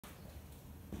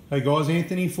Hey guys,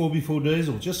 Anthony 4x4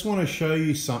 Diesel. Just want to show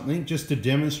you something just to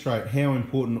demonstrate how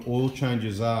important oil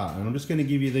changes are. And I'm just going to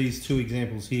give you these two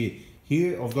examples here.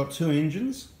 Here I've got two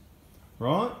engines,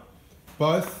 right?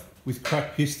 Both with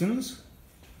cracked pistons.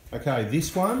 Okay,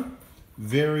 this one,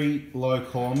 very low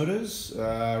kilometers,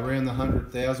 around the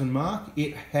 100,000 mark.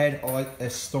 It had like a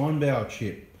Steinbauer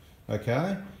chip,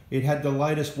 okay? It had the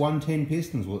latest 110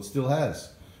 pistons, well it still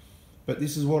has. But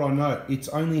this is what I know, it's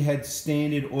only had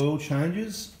standard oil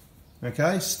changes.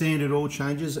 Okay, standard oil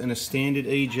changes and a standard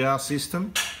EGR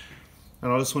system.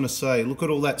 And I just want to say, look at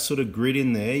all that sort of grit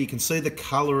in there. You can see the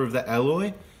colour of the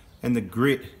alloy and the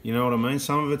grit, you know what I mean?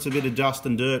 Some of it's a bit of dust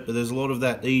and dirt, but there's a lot of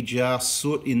that EGR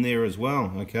soot in there as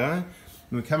well, okay? And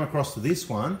we come across to this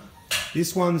one.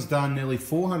 This one's done nearly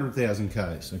 400,000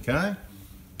 Ks, okay?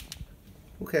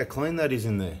 Look how clean that is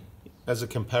in there as a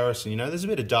comparison. You know, there's a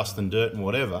bit of dust and dirt and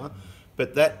whatever,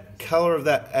 but that colour of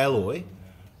that alloy,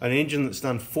 an engine that's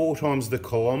done 4 times the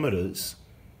kilometres,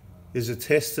 is a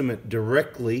testament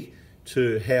directly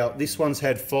to how this one's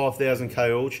had 5,000 K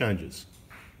oil changes.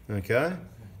 Okay,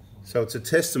 so it's a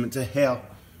testament to how,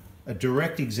 a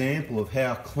direct example of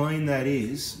how clean that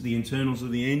is, the internals of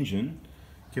the engine,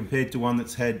 compared to one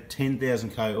that's had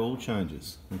 10,000 K oil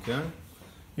changes. Okay.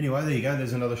 Anyway, there you go.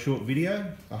 There's another short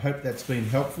video. I hope that's been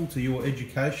helpful to your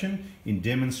education in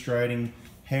demonstrating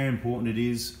how important it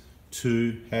is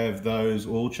to have those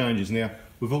oil changes. Now,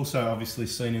 we've also obviously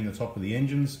seen in the top of the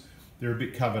engines, they're a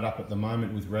bit covered up at the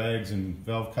moment with rags and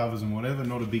valve covers and whatever,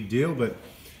 not a big deal, but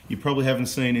you probably haven't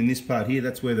seen in this part here,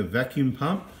 that's where the vacuum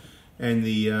pump and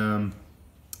the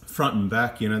front and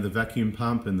back, you know, the vacuum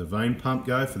pump and the vane pump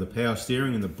go for the power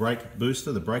steering, and the brake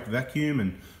booster, the brake vacuum,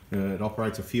 and it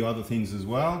operates a few other things as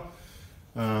well.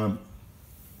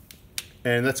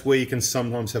 And that's where you can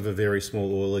sometimes have a very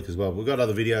small oil leak as well. We've got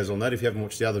other videos on that. If you haven't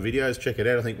watched the other videos, check it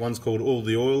out. I think one's called All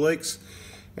the Oil Leaks.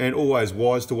 And always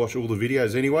wise to watch all the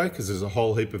videos anyway, because there's a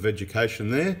whole heap of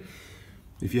education there.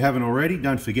 If you haven't already,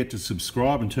 don't forget to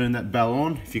subscribe and turn that bell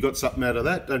on. If you got something out of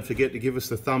that, don't forget to give us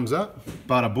the thumbs up.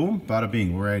 Bada boom, bada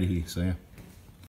bing. We're out of here. See ya.